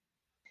child.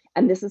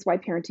 And this is why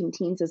parenting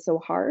teens is so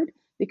hard,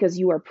 because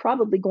you are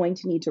probably going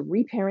to need to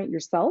reparent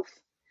yourself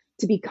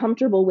to be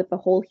comfortable with the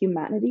whole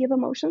humanity of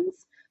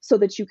emotions so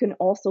that you can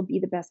also be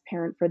the best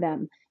parent for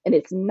them. And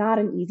it's not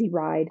an easy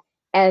ride,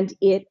 and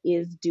it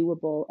is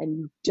doable, and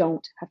you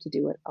don't have to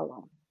do it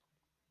alone.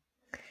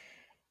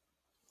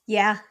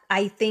 Yeah,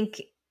 I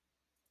think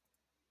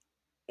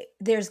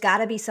there's got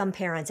to be some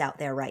parents out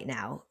there right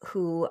now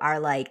who are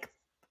like,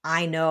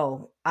 I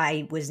know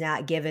I was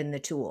not given the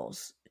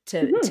tools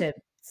to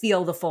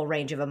feel the full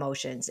range of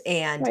emotions,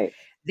 and Right.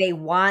 they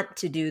want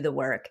to do the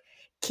work.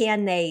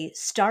 Can they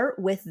start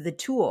with the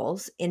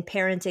tools in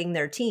parenting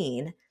their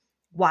teen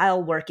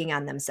while working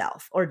on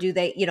themselves? Or do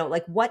they, you know,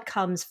 like, what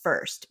comes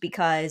first?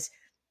 Because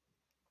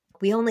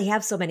we only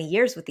have so many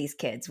years with these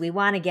kids. We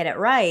want to get it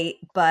right,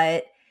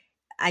 but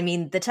I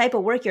mean, the type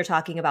of work you're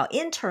talking about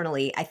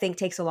internally, I think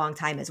takes a long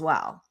time as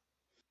well.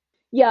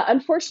 Yeah,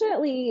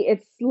 unfortunately,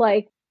 it's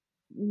like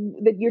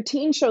that your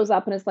teen shows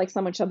up and it's like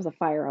someone shoves a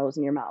fire hose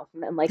in your mouth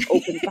and then like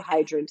opens the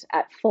hydrant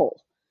at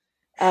full.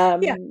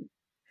 Yeah.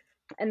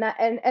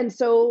 And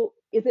so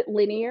is it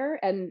linear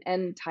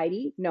and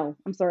tidy? No,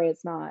 I'm sorry,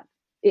 it's not.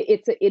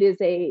 It is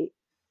a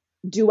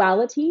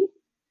duality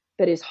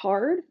that is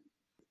hard.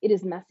 It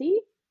is messy.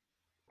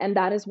 And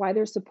that is why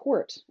there's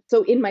support.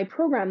 So in my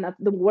program, that's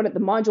the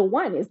module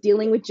 1 is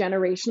dealing with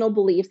generational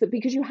beliefs, that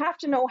because you have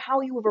to know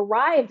how you have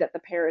arrived at the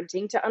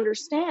parenting to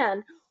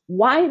understand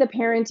why the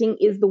parenting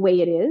is the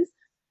way it is.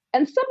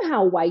 And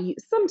somehow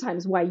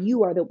sometimes why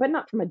you are but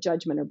not from a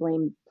judgment or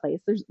blame place.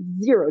 There's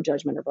zero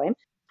judgment or blame.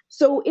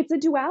 So it's a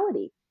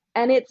duality.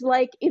 And it's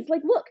like,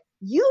 look,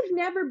 you've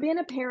never been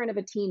a parent of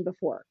a teen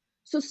before.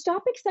 So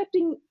stop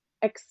expecting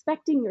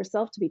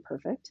yourself to be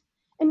perfect.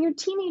 And your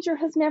teenager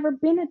has never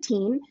been a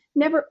teen,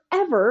 never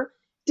ever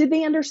did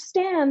they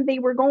understand they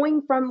were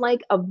going from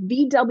like a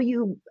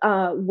VW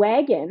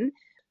wagon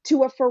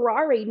to a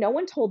Ferrari. No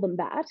one told them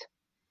that.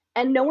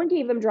 And no one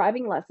gave them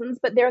driving lessons,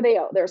 but there they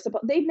are.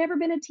 They've never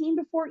been a teen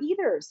before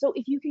either. So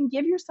if you can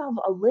give yourself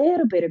a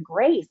little bit of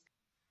grace,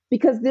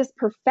 because this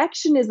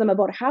perfectionism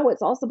about how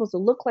it's all supposed to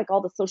look like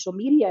all the social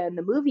media and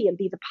the movie and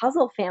be the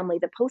puzzle family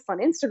that posts on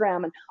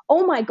Instagram, and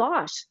oh my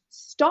gosh,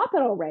 stop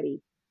it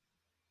already.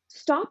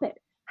 Stop it.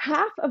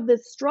 Half of the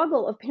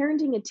struggle of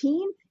parenting a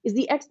teen is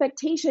the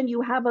expectation you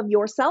have of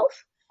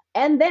yourself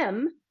and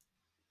them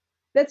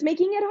that's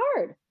making it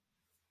hard.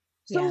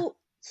 So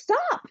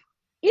stop.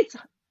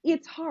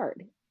 It's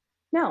hard.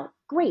 Now,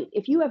 great.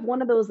 If you have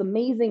one of those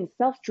amazing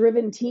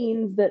self-driven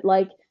teens that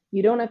like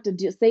you don't have to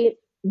just say it,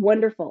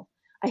 wonderful.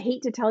 I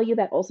hate to tell you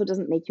that also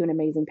doesn't make you an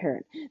amazing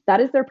parent.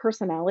 That is their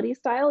personality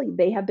style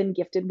they have been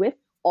gifted with.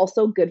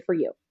 Also good for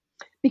you.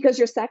 Because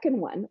your second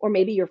one, or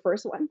maybe your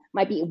first one,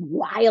 might be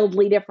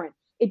wildly different.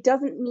 It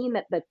doesn't mean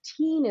that the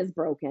teen is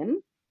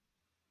broken,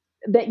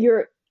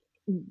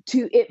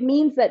 it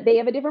means that they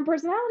have a different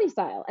personality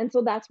style. And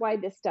so that's why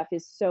this stuff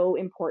is so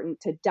important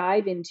to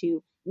dive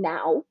into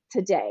now,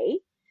 today,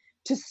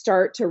 to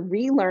start to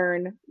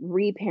relearn,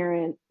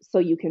 reparent so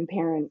you can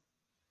parent.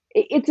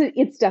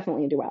 It's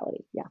definitely a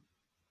duality. Yeah.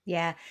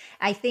 Yeah.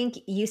 I think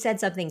you said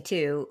something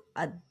too,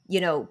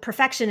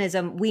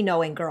 perfectionism, we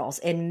know in girls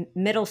in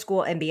middle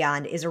school and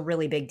beyond is a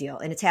really big deal,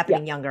 and it's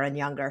happening younger and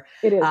younger.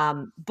 It is.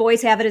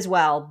 Boys have it as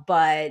well,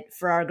 but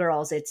for our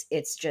girls,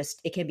 it's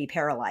just, it can be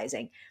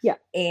paralyzing. Yeah.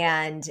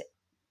 And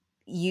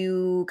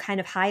you kind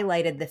of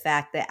highlighted the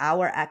fact that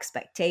our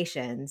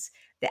expectations,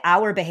 that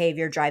our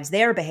behavior drives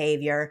their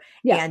behavior,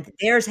 and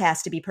theirs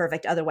has to be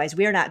perfect. Otherwise,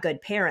 we're not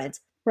good parents.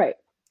 Right.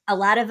 A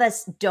lot of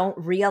us don't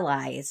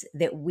realize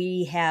that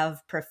we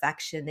have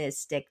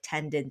perfectionistic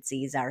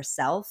tendencies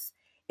ourselves,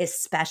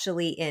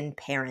 especially in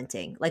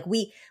parenting. Like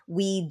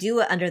we do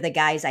it under the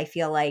guise, I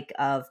feel like,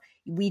 of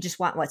we just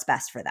want what's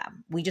best for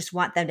them. We just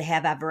want them to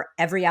have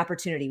every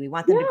opportunity. We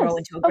want them to grow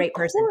into a great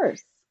person.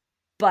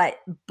 But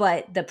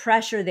the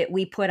pressure that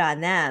we put on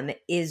them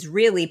is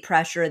really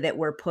pressure that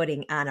we're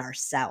putting on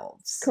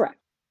ourselves. Correct.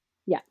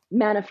 Yeah.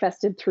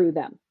 Manifested through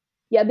them.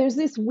 Yeah. There's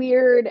this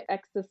weird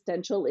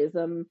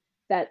existentialism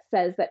that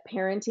says that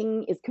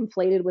parenting is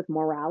conflated with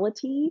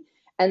morality.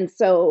 And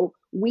so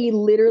we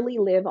literally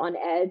live on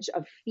edge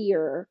of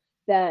fear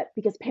that,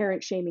 because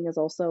parent shaming is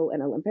also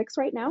an Olympics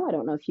right now. I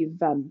don't know if you've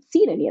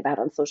seen any of that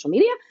on social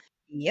media.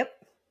 Yep.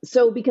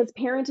 So because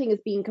parenting is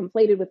being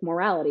conflated with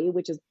morality,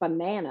 which is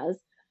bananas,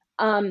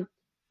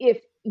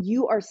 if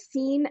you are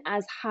seen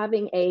as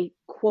having a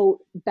quote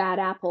bad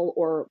apple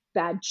or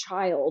bad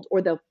child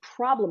or the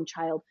problem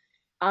child,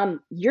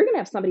 you're going to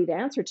have somebody to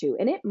answer to.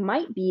 And it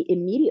might be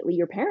immediately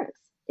your parents.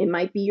 It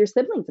might be your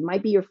siblings. It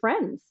might be your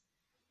friends.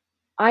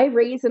 I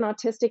raised an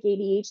autistic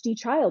ADHD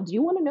child. Do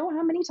you want to know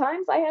how many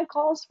times I had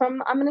calls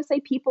from, I'm going to say,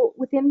 people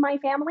within my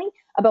family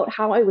about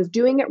how I was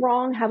doing it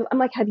wrong? I'm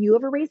like, have you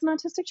ever raised an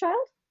autistic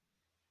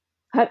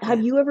child?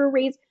 Have you ever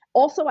raised?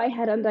 Also, I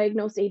had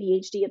undiagnosed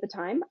ADHD at the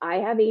time. I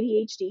have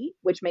ADHD,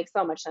 which makes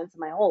so much sense in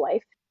my whole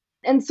life.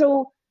 And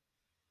so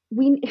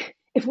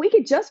if we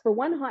could just for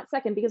one hot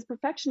second, because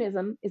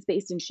perfectionism is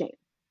based in shame.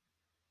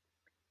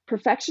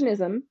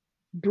 Perfectionism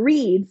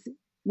breeds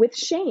with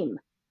shame.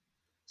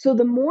 So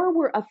the more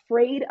we're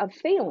afraid of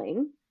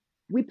failing,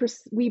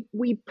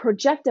 we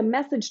project a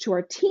message to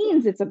our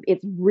teens.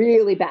 It's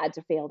really bad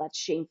to fail. That's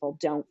shameful.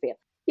 Don't fail.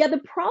 Yeah, the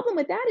problem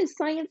with that is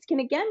science can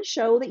again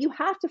show that you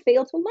have to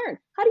fail to learn.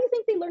 How do you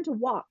think they learn to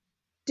walk?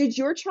 Did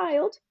your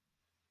child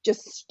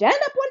just stand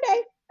up one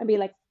day and be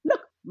like,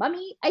 look,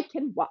 mommy, I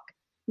can walk?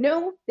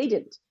 No, they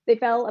didn't. They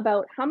fell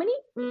about how many?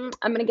 I'm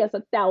going to guess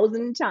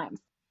 1,000 times.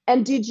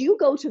 And did you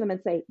go to them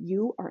and say,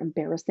 you are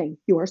embarrassing.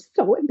 You are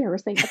so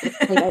embarrassing.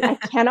 I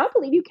cannot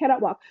believe you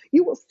cannot walk.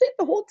 You will sit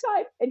the whole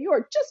time and you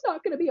are just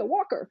not going to be a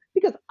walker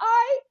because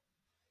I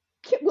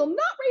will not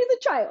raise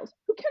a child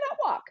who cannot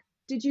walk.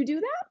 Did you do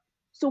that?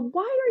 So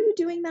why are you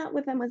doing that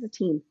with them as a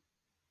teen?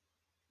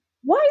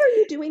 Why are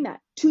you doing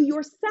that to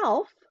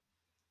yourself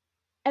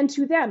and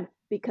to them?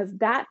 Because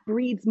that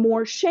breeds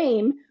more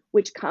shame,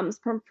 which comes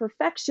from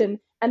perfection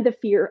and the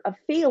fear of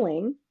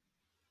failing.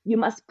 You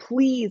must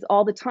please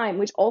all the time,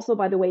 which also,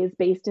 by the way, is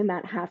based in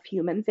that half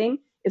human thing,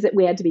 is that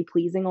we had to be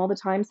pleasing all the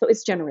time. So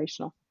it's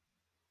generational.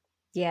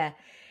 Yeah.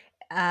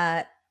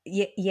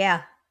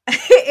 Yeah.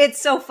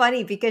 It's so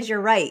funny because you're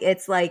right.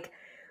 It's like,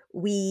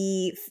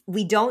 we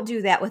don't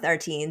do that with our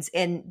teens.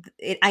 And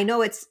I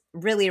know it's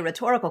really a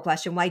rhetorical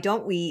question. Why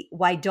don't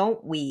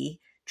we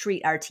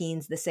treat our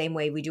teens the same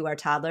way we do our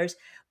toddlers?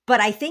 But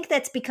I think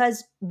that's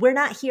because we're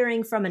not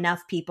hearing from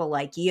enough people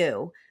like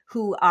you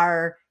who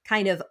are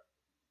kind of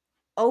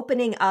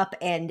opening up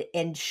and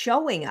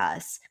showing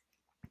us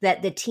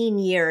that the teen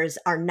years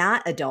are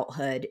not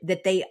adulthood,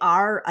 that they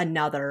are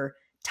another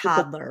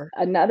toddler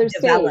another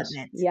development.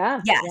 stage.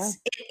 Yeah. Yes.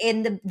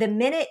 And the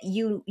minute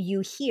you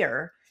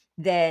hear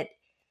that,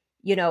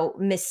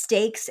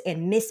 mistakes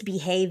and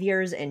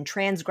misbehaviors and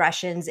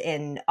transgressions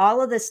and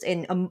all of this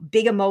and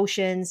big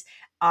emotions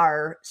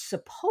are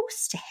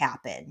supposed to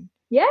happen,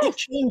 Yes. it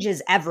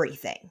changes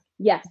everything.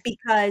 Yes.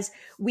 Because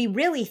we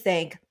really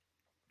think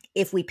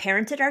if we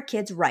parented our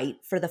kids right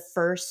for the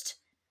first,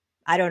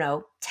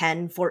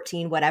 10,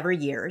 14, whatever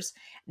years,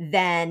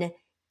 then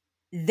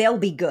they'll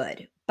be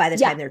good by the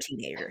time they're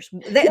teenagers.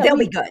 They'll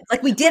be good.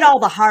 Like we did all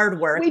the hard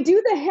work. We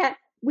do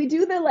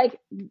the like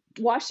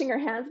washing our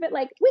hands bit,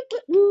 like,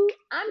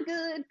 I'm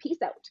good,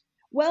 peace out.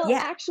 Well,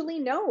 actually,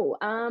 no.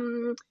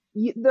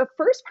 The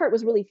first part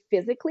was really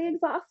physically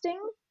exhausting,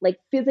 like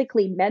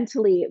physically,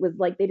 mentally. It was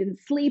like they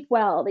didn't sleep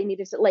well. They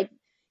needed to, like,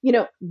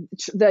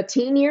 the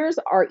teen years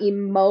are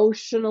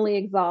emotionally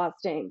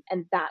exhausting.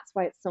 And that's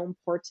why it's so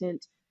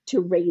important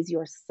to raise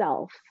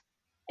yourself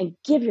and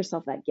give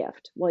yourself that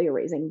gift while you're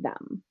raising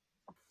them.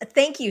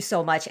 Thank you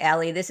so much,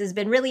 Allie. This has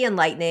been really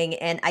enlightening.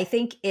 And I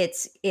think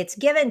it's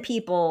given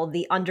people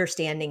the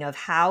understanding of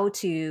how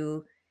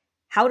to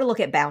look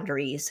at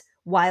boundaries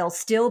while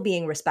still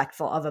being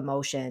respectful of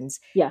emotions.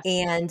 Yes.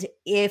 And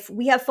if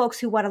we have folks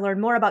who want to learn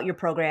more about your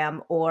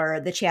program or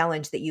the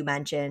challenge that you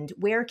mentioned,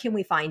 where can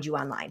we find you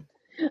online?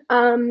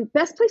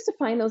 Best place to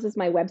find those is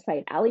my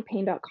website,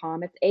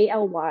 AlliePayne.com. It's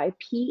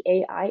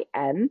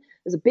ALYPAIN.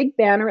 There's a big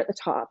banner at the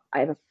top.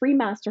 I have a free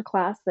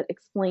masterclass that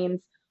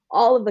explains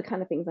all of the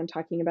kind of things I'm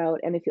talking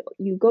about. And if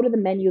you go to the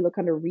menu, look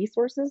under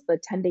resources, the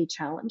 10-day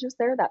challenge is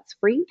there. That's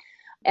free.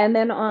 And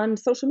then on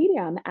social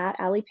media, I'm at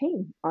Allie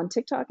Payne on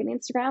TikTok and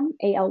Instagram,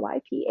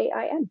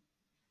 ALYPAIN.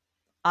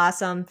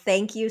 Awesome.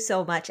 Thank you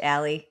so much,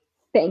 Allie.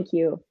 Thank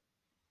you.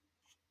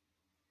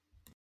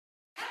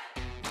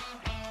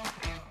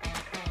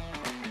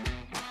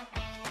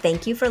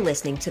 Thank you for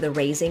listening to the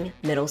Raising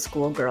Middle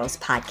School Girls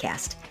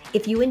podcast.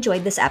 If you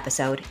enjoyed this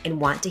episode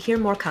and want to hear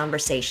more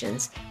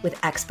conversations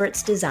with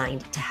experts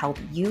designed to help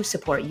you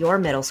support your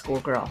middle school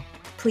girl,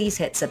 please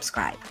hit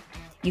subscribe.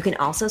 You can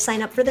also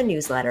sign up for the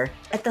newsletter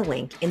at the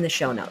link in the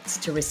show notes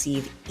to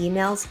receive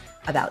emails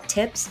about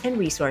tips and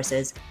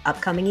resources,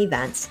 upcoming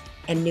events,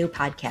 and new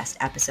podcast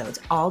episodes,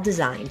 all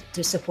designed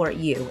to support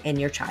you and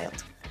your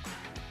child.